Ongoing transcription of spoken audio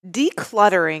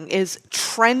Decluttering is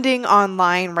trending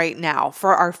online right now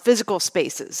for our physical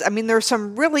spaces. I mean, there's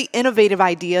some really innovative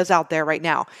ideas out there right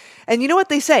now. And you know what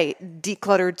they say?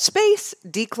 Decluttered space,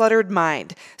 decluttered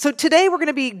mind. So today we're going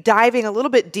to be diving a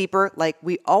little bit deeper, like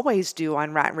we always do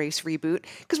on Rat Race Reboot,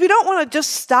 because we don't want to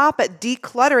just stop at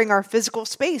decluttering our physical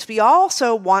space. We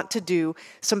also want to do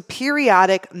some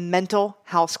periodic mental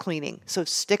house cleaning. So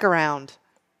stick around.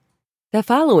 The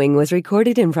following was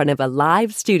recorded in front of a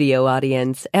live studio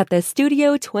audience at the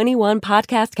Studio 21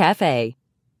 Podcast Cafe.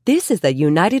 This is the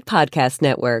United Podcast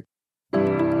Network.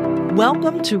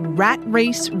 Welcome to Rat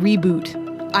Race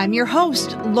Reboot. I'm your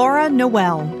host, Laura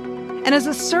Noel. And as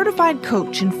a certified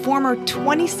coach and former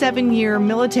 27-year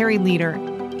military leader,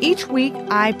 each week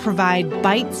I provide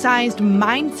bite-sized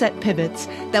mindset pivots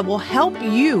that will help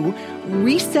you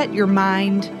reset your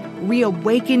mind,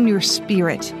 reawaken your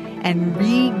spirit, and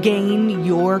regain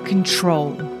your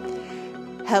control.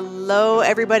 Hello,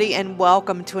 everybody, and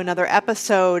welcome to another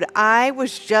episode. I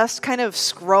was just kind of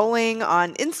scrolling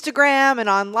on Instagram and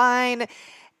online,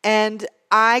 and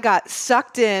I got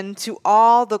sucked into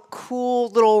all the cool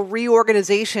little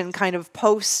reorganization kind of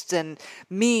posts and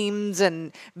memes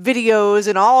and videos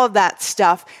and all of that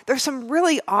stuff. There's some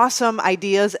really awesome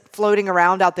ideas floating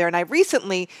around out there, and I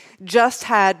recently just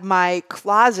had my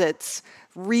closets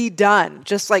redone,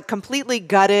 just like completely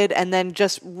gutted and then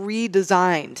just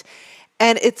redesigned.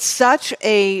 And it's such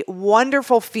a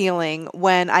wonderful feeling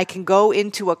when I can go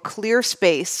into a clear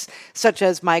space, such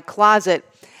as my closet,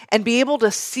 and be able to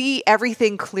see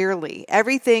everything clearly.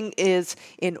 Everything is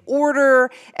in order,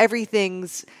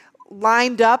 everything's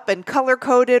lined up and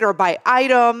color-coded or by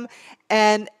item,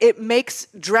 and it makes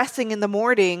dressing in the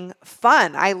morning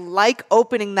fun. I like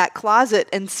opening that closet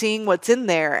and seeing what's in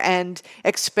there and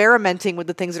experimenting with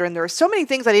the things that are in there. So many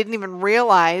things I didn't even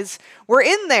realize were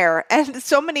in there, and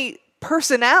so many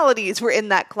personalities were in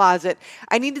that closet.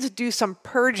 I needed to do some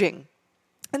purging.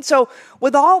 And so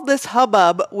with all this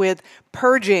hubbub with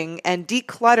purging and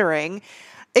decluttering,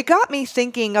 it got me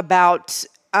thinking about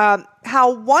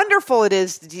how wonderful it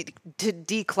is to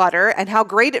declutter and how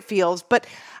great it feels, but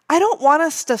I don't want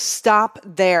us to stop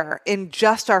there in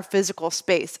just our physical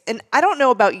space. And I don't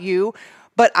know about you,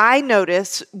 but I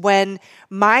notice when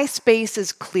my space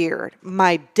is cleared,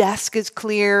 my desk is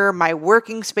clear, my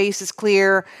working space is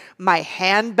clear, my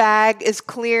handbag is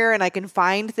clear, and I can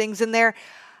find things in there.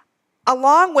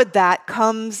 Along with that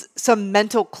comes some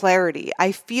mental clarity.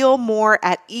 I feel more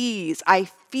at ease. I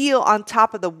feel on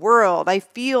top of the world. I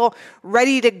feel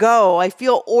ready to go. I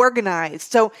feel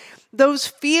organized. So those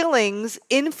feelings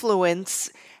influence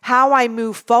how I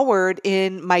move forward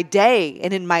in my day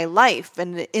and in my life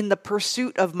and in the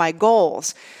pursuit of my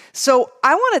goals. So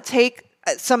I want to take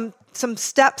some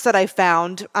steps that I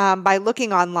found by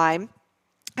looking online.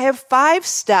 I have 5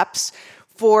 steps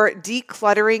for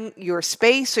decluttering your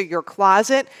space or your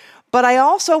closet, but I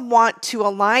also want to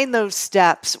align those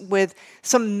steps with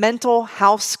some mental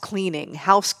house cleaning,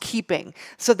 housekeeping,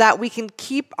 so that we can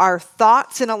keep our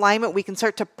thoughts in alignment. We can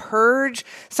start to purge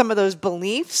some of those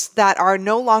beliefs that are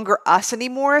no longer us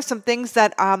anymore, some things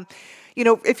that,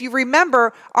 if you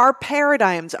remember, our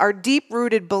paradigms, our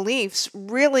deep-rooted beliefs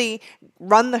really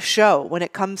run the show when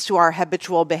it comes to our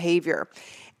habitual behavior.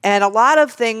 And a lot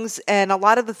of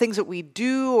the things that we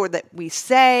do or that we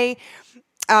say,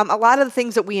 a lot of the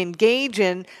things that we engage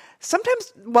in,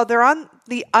 sometimes, they're on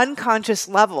the unconscious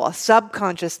level, a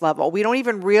subconscious level. We don't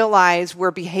even realize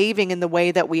we're behaving in the way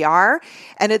that we are.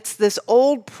 And it's this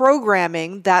old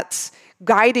programming that's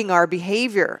guiding our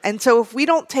behavior. And so if we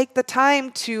don't take the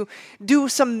time to do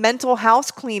some mental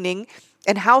house cleaning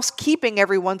and housekeeping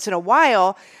every once in a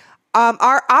while,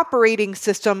 our operating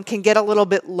system can get a little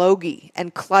bit logy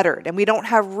and cluttered, and we don't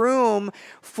have room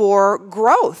for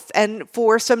growth and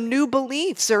for some new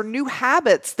beliefs or new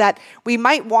habits that we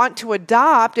might want to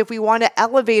adopt if we want to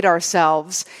elevate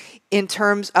ourselves in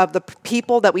terms of the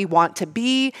people that we want to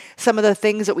be, some of the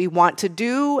things that we want to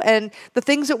do, and the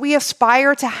things that we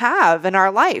aspire to have in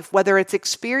our life, whether it's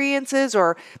experiences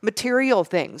or material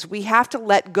things. We have to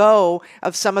let go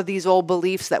of some of these old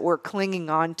beliefs that we're clinging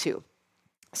on to.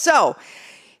 So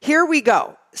here we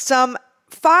go. Some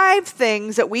 5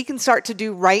 things that we can start to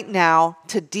do right now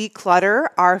to declutter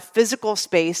our physical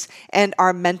space and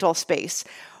our mental space.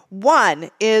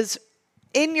 One is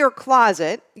in your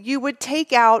closet, you would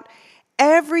take out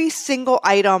every single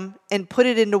item and put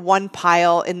it into one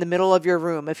pile in the middle of your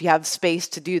room if you have space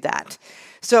to do that.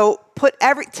 So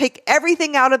take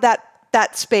everything out of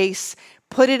that space,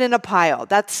 put it in a pile.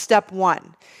 That's step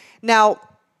 1. Now,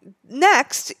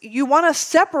 next, you want to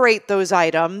separate those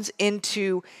items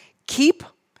into keep,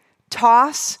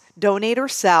 toss, donate or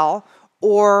sell,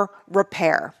 or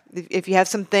repair. If you have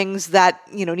some things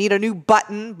that, need a new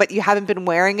button, but you haven't been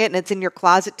wearing it and it's in your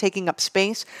closet taking up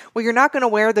space, well, you're not going to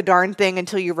wear the darn thing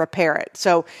until you repair it.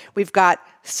 So we've got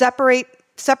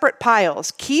separate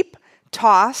piles: keep,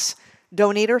 toss,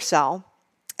 donate or sell,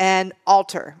 and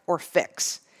alter or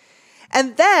fix.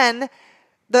 And then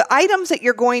the items that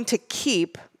you're going to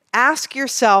keep, ask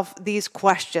yourself these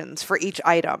questions for each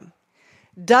item.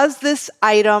 Does this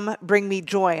item bring me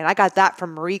joy? And I got that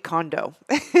from Marie Kondo.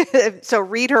 So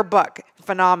read her book.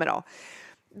 Phenomenal.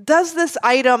 Does this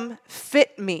item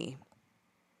fit me?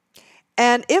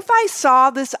 And if I saw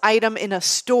this item in a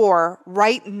store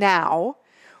right now,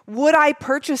 would I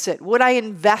purchase it? Would I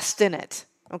invest in it?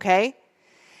 Okay?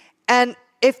 And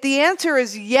if the answer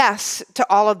is yes to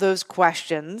all of those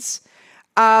questions,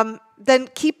 then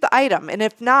keep the item. And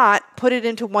if not, put it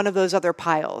into one of those other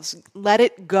piles. Let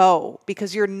it go,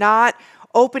 because you're not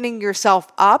opening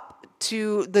yourself up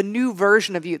to the new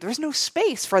version of you. There's no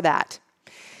space for that.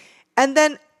 And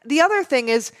then the other thing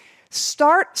is,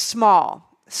 start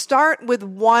small. Start with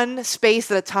one space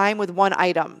at a time with one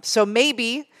item. So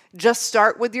maybe just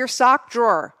start with your sock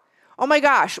drawer. Oh my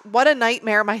gosh, what a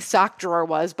nightmare my sock drawer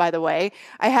was, by the way.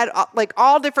 I had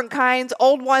all different kinds,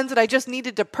 old ones that I just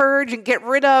needed to purge and get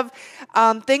rid of,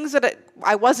 things that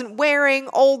I wasn't wearing,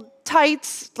 old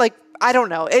tights, I don't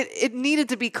know. It needed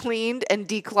to be cleaned and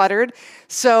decluttered.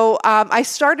 So I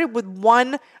started with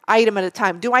one item at a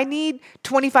time. Do I need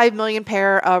 25 million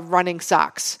pair of running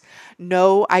socks?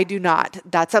 No, I do not.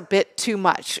 That's a bit too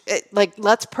much.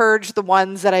 Let's purge the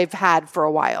ones that I've had for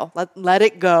a while. Let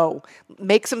it go.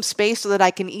 Make some space so that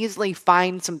I can easily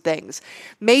find some things.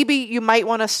 Maybe you might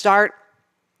want to start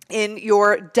in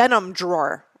your denim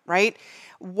drawer, right?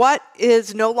 What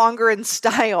is no longer in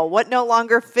style? What no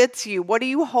longer fits you? What are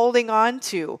you holding on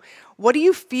to? What do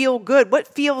you feel good? What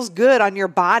feels good on your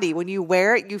body? When you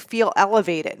wear it, you feel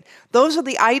elevated. Those are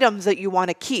the items that you want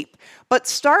to keep. But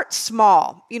start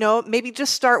small. Maybe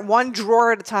just start one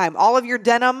drawer at a time. All of your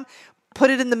denim,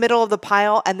 put it in the middle of the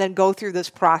pile, and then go through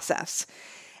this process.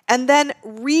 And then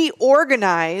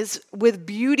reorganize with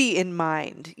beauty in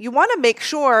mind. You want to make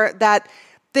sure that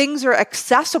things are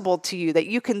accessible to you, that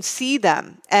you can see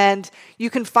them. And you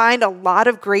can find a lot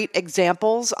of great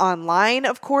examples online,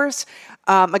 of course.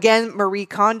 Again, Marie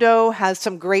Kondo has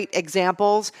some great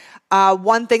examples.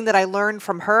 One thing that I learned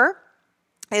from her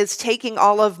is taking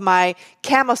all of my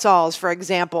camisoles, for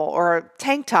example, or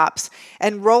tank tops,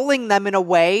 and rolling them in a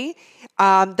way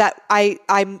that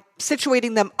I'm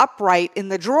situating them upright in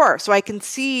the drawer so I can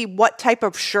see what type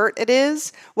of shirt it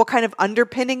is, what kind of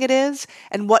underpinning it is,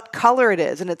 and what color it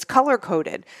is, and it's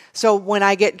color-coded. So when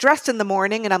I get dressed in the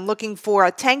morning and I'm looking for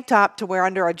a tank top to wear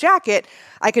under a jacket,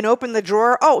 I can open the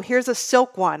drawer, here's a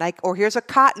silk one, or here's a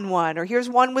cotton one, or here's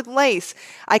one with lace.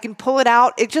 I can pull it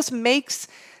out. It just makes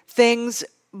things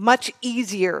much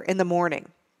easier in the morning.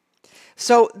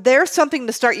 So there's something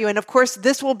to start you. And of course,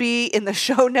 this will be in the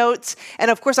show notes. And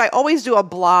of course, I always do a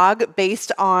blog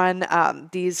based on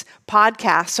these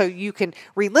podcasts. So you can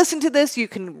re-listen to this. You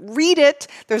can read it.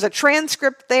 There's a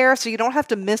transcript there, so you don't have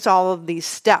to miss all of these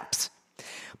steps.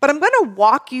 But I'm going to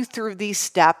walk you through these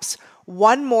steps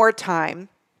one more time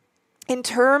in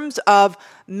terms of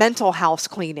mental house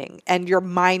cleaning and your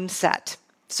mindset.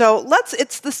 So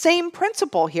it's the same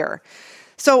principle here.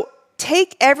 So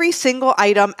take every single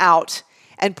item out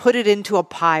and put it into a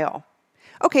pile.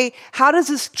 Okay, how does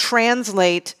this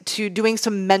translate to doing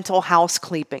some mental house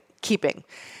keeping?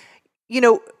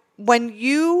 When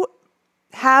you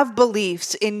have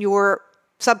beliefs in your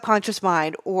subconscious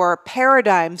mind or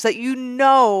paradigms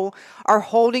that are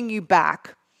holding you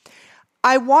back,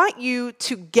 I want you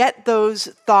to get those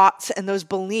thoughts and those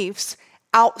beliefs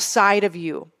outside of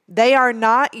you. They are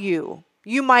not you.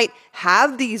 You might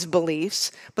have these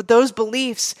beliefs, but those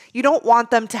beliefs, you don't want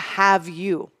them to have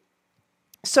you.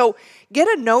 So get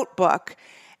a notebook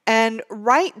and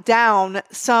write down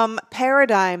some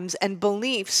paradigms and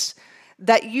beliefs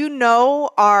that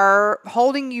are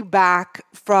holding you back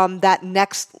from that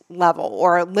next level,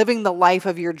 or living the life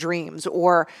of your dreams,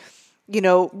 or,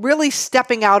 really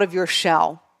stepping out of your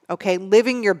shell, okay,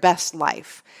 living your best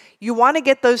life. You want to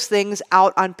get those things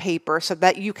out on paper so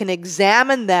that you can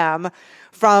examine them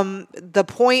from the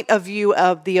point of view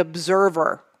of the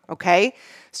observer, okay?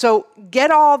 So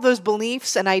get all those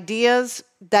beliefs and ideas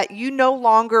that you no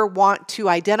longer want to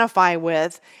identify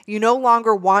with, you no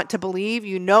longer want to believe,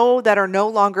 that are no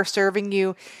longer serving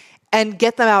you, and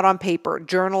get them out on paper,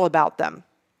 journal about them.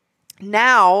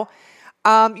 Now,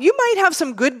 you might have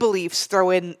some good beliefs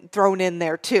thrown in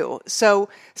there too. So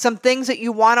some things that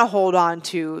you want to hold on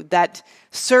to that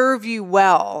serve you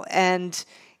well and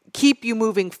keep you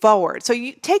moving forward. So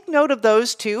you take note of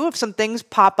those too, if some things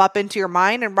pop up into your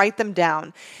mind, and write them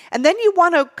down. And then you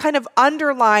want to kind of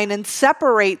underline and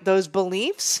separate those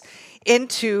beliefs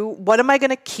into, what am I going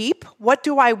to keep? What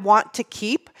do I want to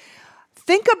keep?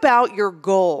 Think about your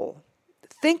goal.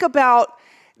 Think about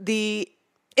the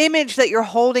image that you're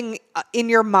holding in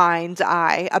your mind's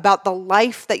eye about the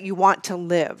life that you want to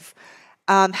live.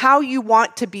 How you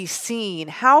want to be seen,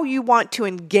 how you want to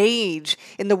engage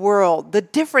in the world, the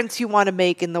difference you want to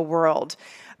make in the world,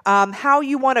 how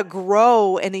you want to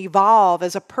grow and evolve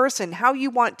as a person, how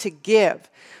you want to give.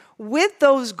 With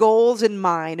those goals in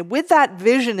mind, with that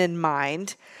vision in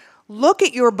mind, look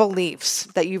at your beliefs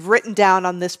that you've written down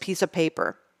on this piece of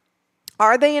paper.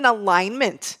 Are they in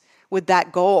alignment with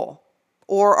that goal?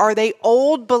 Or are they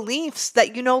old beliefs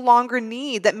that you no longer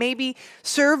need, that maybe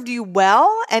served you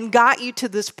well and got you to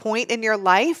this point in your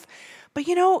life? But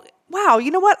wow, you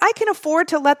know what? I can afford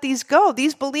to let these go.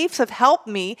 These beliefs have helped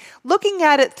me, looking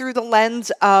at it through the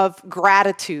lens of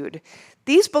gratitude.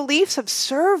 These beliefs have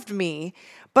served me,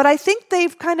 but I think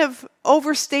they've kind of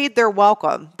overstayed their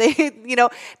welcome.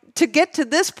 To get to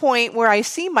this point where I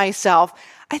see myself,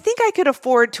 I think I could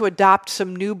afford to adopt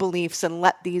some new beliefs and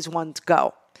let these ones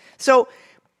go. So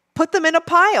put them in a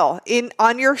pile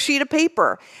on your sheet of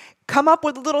paper. Come up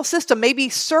with a little system. Maybe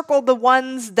circle the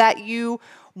ones that you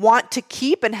want to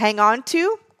keep and hang on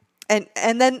to, and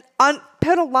then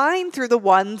put a line through the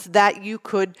ones that you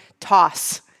could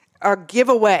toss or give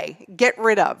away, get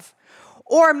rid of.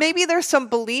 Or maybe there's some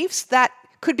beliefs that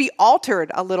could be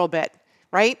altered a little bit,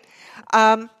 right?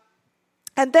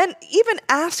 And then even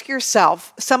ask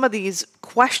yourself some of these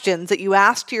questions that you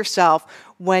asked yourself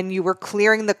when you were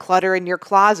clearing the clutter in your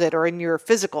closet or in your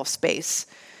physical space.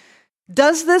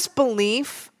 Does this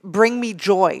belief bring me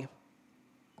joy?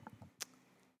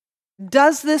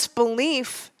 Does this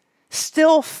belief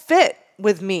still fit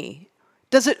with me?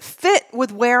 Does it fit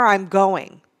with where I'm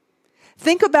going?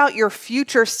 Think about your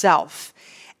future self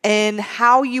and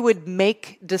how you would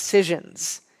make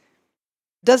decisions.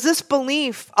 Does this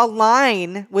belief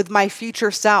align with my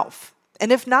future self?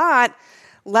 And if not,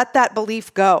 let that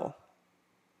belief go.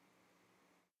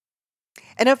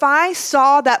 And if I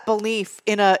saw that belief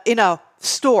in a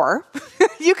store,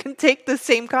 you can take the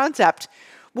same concept.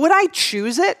 Would I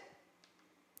choose it?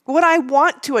 Would I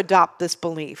want to adopt this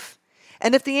belief?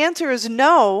 And if the answer is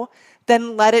no,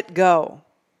 then let it go.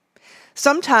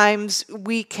 Sometimes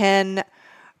we can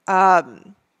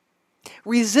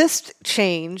resist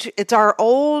change. It's our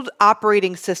old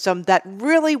operating system that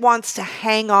really wants to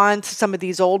hang on to some of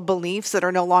these old beliefs that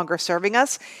are no longer serving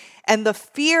us. And the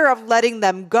fear of letting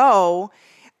them go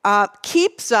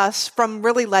keeps us from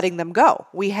really letting them go.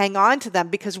 We hang on to them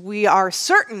because we are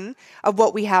certain of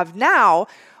what we have now,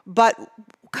 but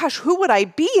gosh, who would I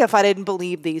be if I didn't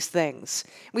believe these things?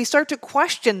 We start to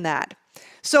question that.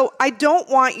 So I don't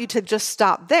want you to just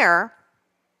stop there.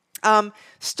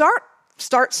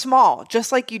 Start small,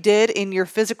 just like you did in your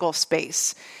physical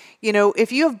space.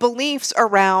 If you have beliefs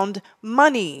around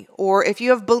money, or if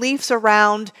you have beliefs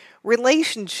around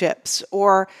relationships,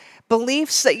 or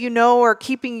beliefs that are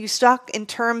keeping you stuck in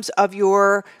terms of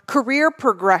your career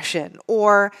progression,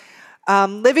 or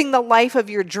living the life of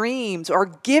your dreams, or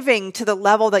giving to the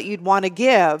level that you'd want to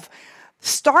give,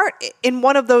 start in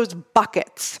one of those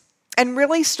buckets. And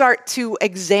really start to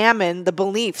examine the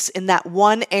beliefs in that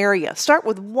one area. Start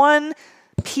with one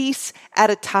piece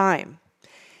at a time.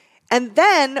 And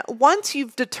then once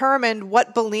you've determined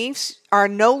what beliefs are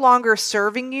no longer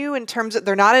serving you in terms of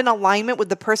they're not in alignment with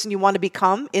the person you want to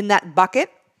become in that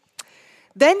bucket,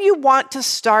 then you want to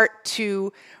start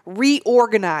to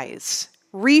reorganize,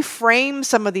 reframe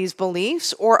some of these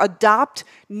beliefs, or adopt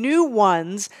new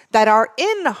ones that are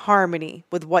in harmony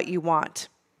with what you want.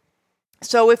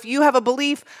 So if you have a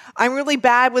belief, I'm really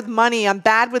bad with money, I'm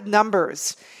bad with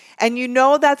numbers, and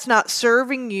that's not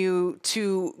serving you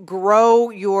to grow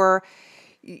your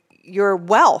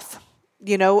wealth,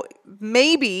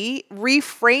 maybe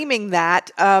reframing that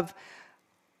of,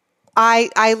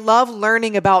 I love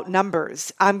learning about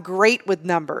numbers, I'm great with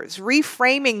numbers.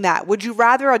 Reframing that. Would you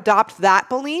rather adopt that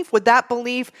belief? Would that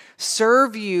belief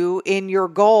serve you in your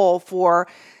goal for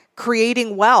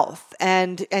creating wealth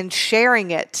and sharing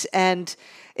it and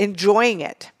enjoying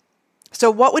it?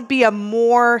 So what would be a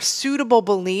more suitable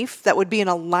belief that would be in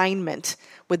alignment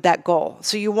with that goal?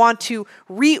 So you want to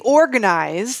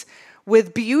reorganize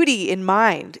with beauty in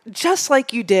mind, just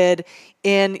like you did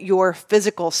in your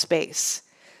physical space.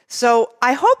 So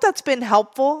I hope that's been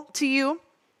helpful to you.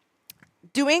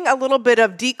 Doing a little bit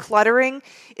of decluttering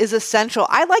is essential.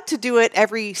 I like to do it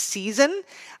every season.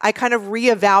 I kind of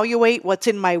reevaluate what's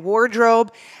in my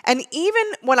wardrobe. And even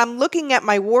when I'm looking at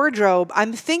my wardrobe,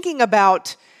 I'm thinking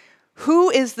about, who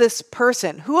is this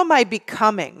person? Who am I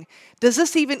becoming? Does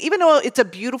this even though it's a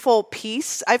beautiful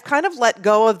piece, I've kind of let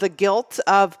go of the guilt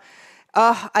of,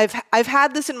 I've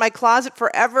had this in my closet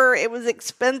forever. It was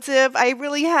expensive. I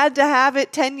really had to have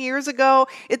it 10 years ago.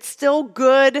 It's still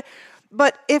good.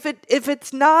 But if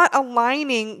it's not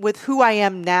aligning with who I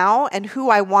am now and who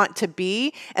I want to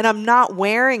be, and I'm not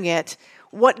wearing it,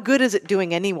 what good is it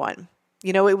doing anyone?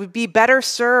 It would be better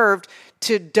served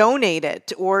to donate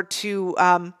it or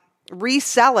to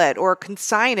resell it or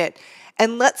consign it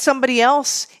and let somebody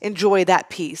else enjoy that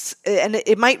piece. And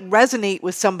it might resonate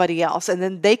with somebody else, and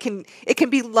then it can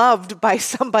be loved by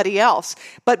somebody else.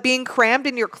 But being crammed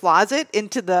in your closet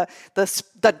into the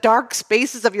dark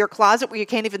spaces of your closet where you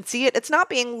can't even see it, it's not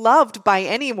being loved by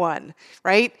anyone,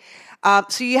 right?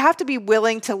 So you have to be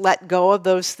willing to let go of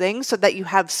those things so that you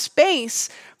have space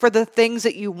for the things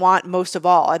that you want most of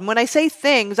all. And when I say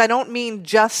things, I don't mean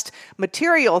just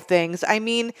material things. I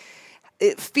mean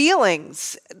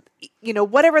feelings,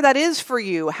 whatever that is for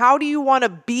you. How do you want to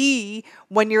be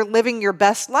when you're living your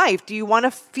best life? Do you want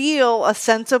to feel a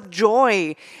sense of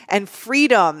joy and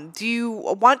freedom? Do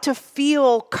you want to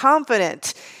feel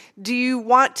confident? Do you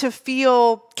want to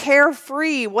feel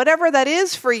carefree? Whatever that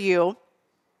is for you.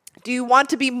 Do you want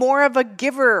to be more of a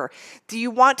giver? Do you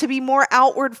want to be more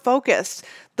outward focused?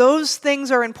 Those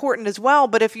things are important as well.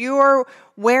 But if you're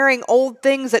wearing old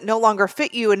things that no longer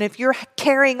fit you, and if you're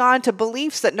carrying on to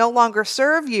beliefs that no longer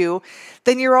serve you,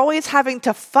 then you're always having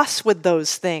to fuss with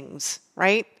those things,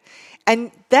 right?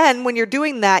 And then when you're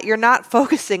doing that, you're not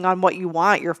focusing on what you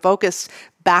want. You're focused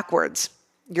backwards.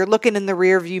 You're looking in the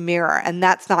rearview mirror, and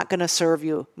that's not going to serve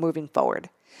you moving forward.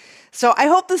 So I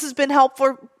hope this has been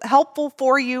helpful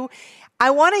for you.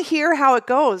 I want to hear how it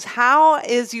goes. How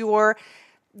is your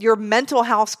mental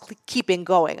house keeping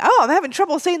going? Oh, I'm having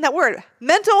trouble saying that word.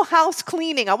 Mental house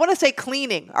cleaning. I want to say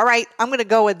cleaning. All right, I'm going to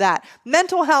go with that.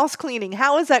 Mental house cleaning.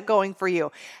 How is that going for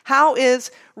you? How is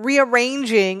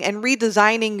rearranging and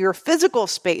redesigning your physical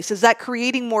space? Is that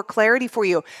creating more clarity for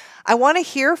you? I want to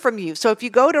hear from you. So if you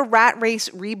go to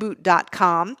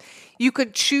ratracereboot.com, you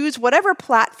could choose whatever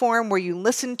platform where you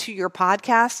listen to your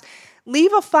podcast.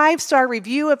 Leave a 5-star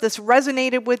review if this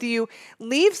resonated with you.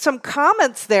 Leave some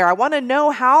comments there. I want to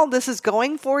know how this is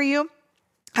going for you.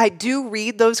 I do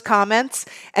read those comments,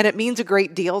 and it means a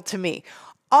great deal to me.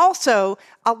 Also,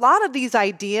 a lot of these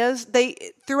ideas,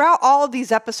 throughout all of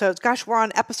these episodes, gosh, we're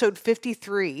on episode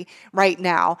 53 right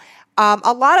now.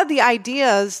 A lot of the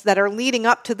ideas that are leading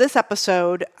up to this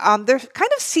episode, they're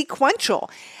kind of sequential.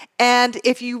 And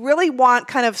if you really want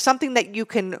kind of something that you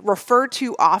can refer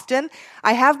to often,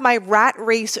 I have my Rat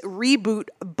Race Reboot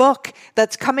book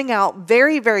that's coming out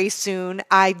very, very soon.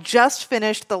 I just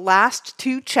finished the last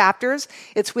 2 chapters.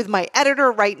 It's with my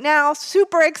editor right now.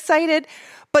 Super excited.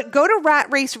 But go to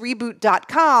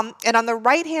ratracereboot.com, and on the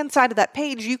right-hand side of that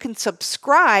page, you can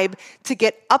subscribe to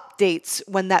get updates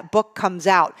when that book comes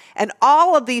out. And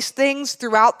all of these things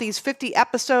throughout these 50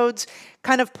 episodes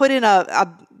kind of put in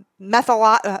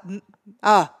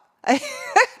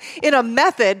in a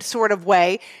method sort of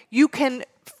way, you can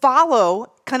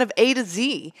follow kind of A to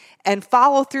Z and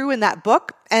follow through in that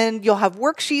book, and you'll have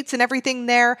worksheets and everything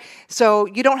there, so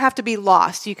you don't have to be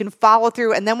lost. You can follow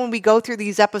through, and then when we go through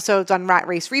these episodes on Rat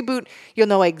Race Reboot, you'll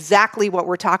know exactly what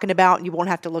we're talking about, and you won't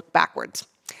have to look backwards.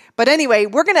 But anyway,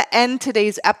 we're going to end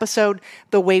today's episode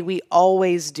the way we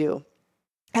always do.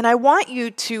 And I want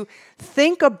you to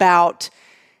think about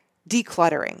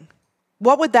decluttering.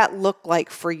 What would that look like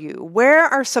for you? Where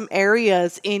are some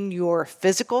areas in your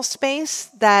physical space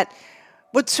that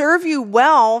would serve you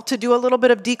well to do a little bit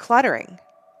of decluttering?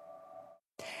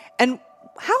 And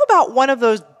how about one of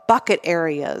those bucket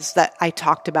areas that I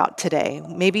talked about today?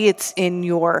 Maybe it's in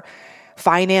your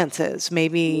finances,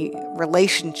 maybe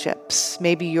relationships,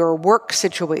 maybe your work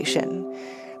situation.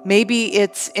 Maybe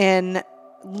it's in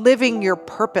living your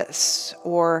purpose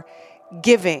or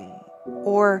giving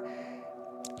or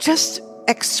just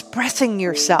expressing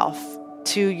yourself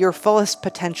to your fullest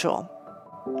potential.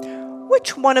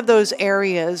 Which one of those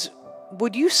areas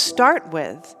would you start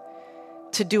with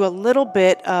to do a little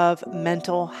bit of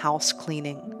mental house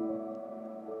cleaning?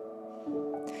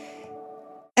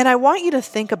 And I want you to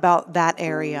think about that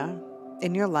area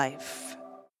in your life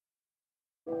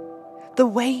the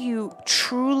way you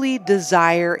truly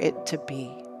desire it to be.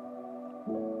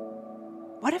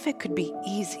 What if it could be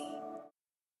easy?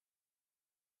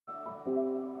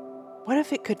 What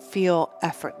if it could feel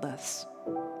effortless?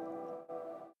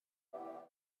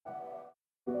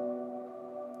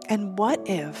 And what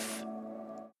if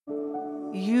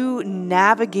you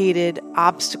navigated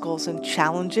obstacles and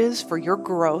challenges for your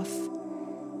growth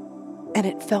and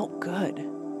it felt good?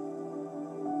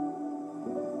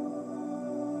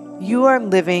 You are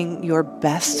living your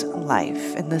best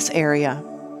life in this area.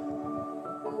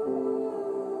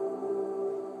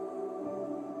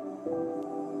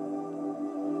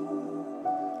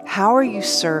 How are you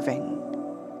serving?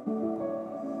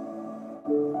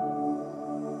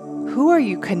 Who are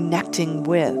you connecting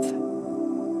with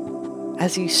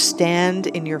as you stand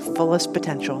in your fullest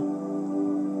potential?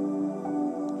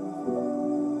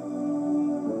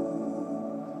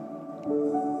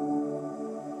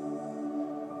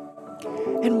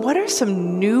 And what are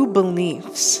some new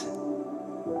beliefs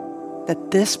that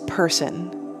this person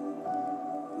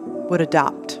would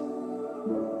adopt?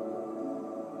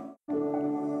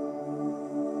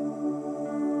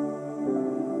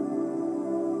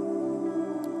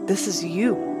 This is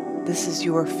you. This is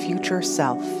your future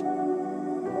self.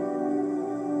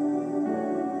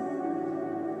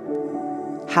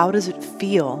 How does it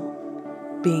feel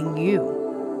being you?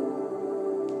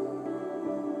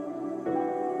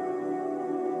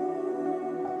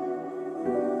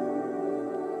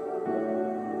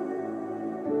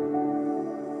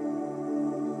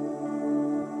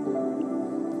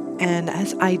 And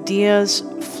as ideas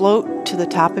float to the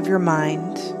top of your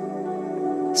mind,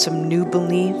 some new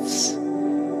beliefs,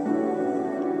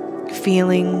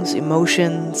 feelings,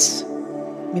 emotions,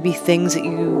 maybe things that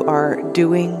you are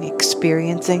doing,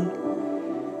 experiencing,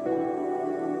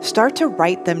 start to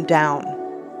write them down.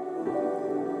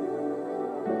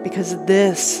 Because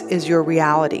this is your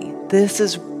reality. This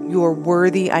is your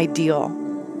worthy ideal.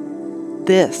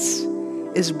 This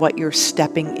is what you're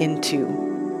stepping into.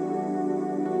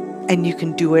 And you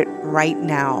can do it right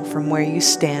now from where you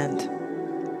stand.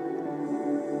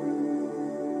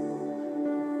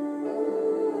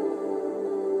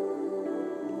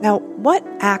 Now, what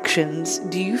actions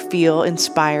do you feel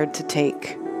inspired to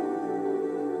take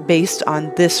based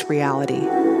on this reality?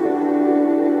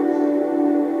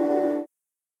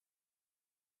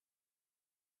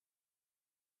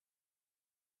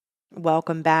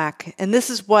 Welcome back. And this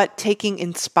is what taking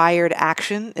inspired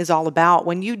action is all about.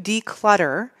 When you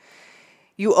declutter,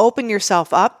 you open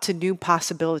yourself up to new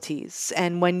possibilities.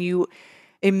 And when you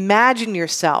imagine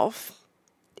yourself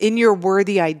in your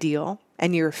worthy ideal,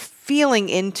 and you're feeling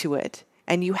into it,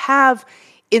 and you have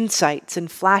insights and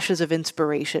flashes of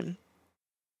inspiration,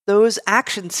 those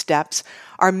action steps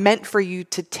are meant for you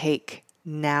to take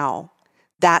now.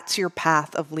 That's your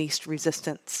path of least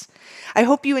resistance. I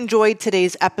hope you enjoyed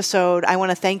today's episode. I want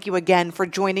to thank you again for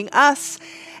joining us.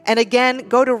 And again,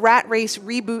 go to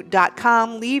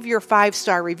ratracereboot.com, leave your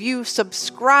 5-star review,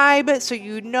 subscribe so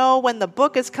you know when the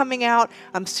book is coming out.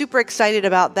 I'm super excited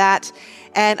about that.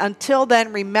 And until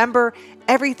then, remember,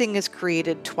 everything is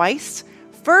created twice,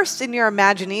 first in your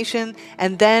imagination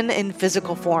and then in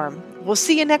physical form. We'll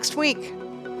see you next week.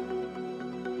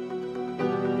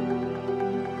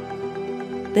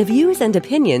 The views and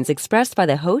opinions expressed by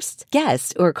the hosts,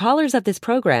 guests, or callers of this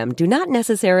program do not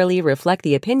necessarily reflect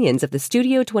the opinions of the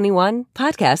Studio 21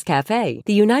 Podcast Cafe,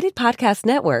 the United Podcast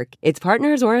Network, its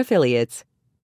partners, or affiliates.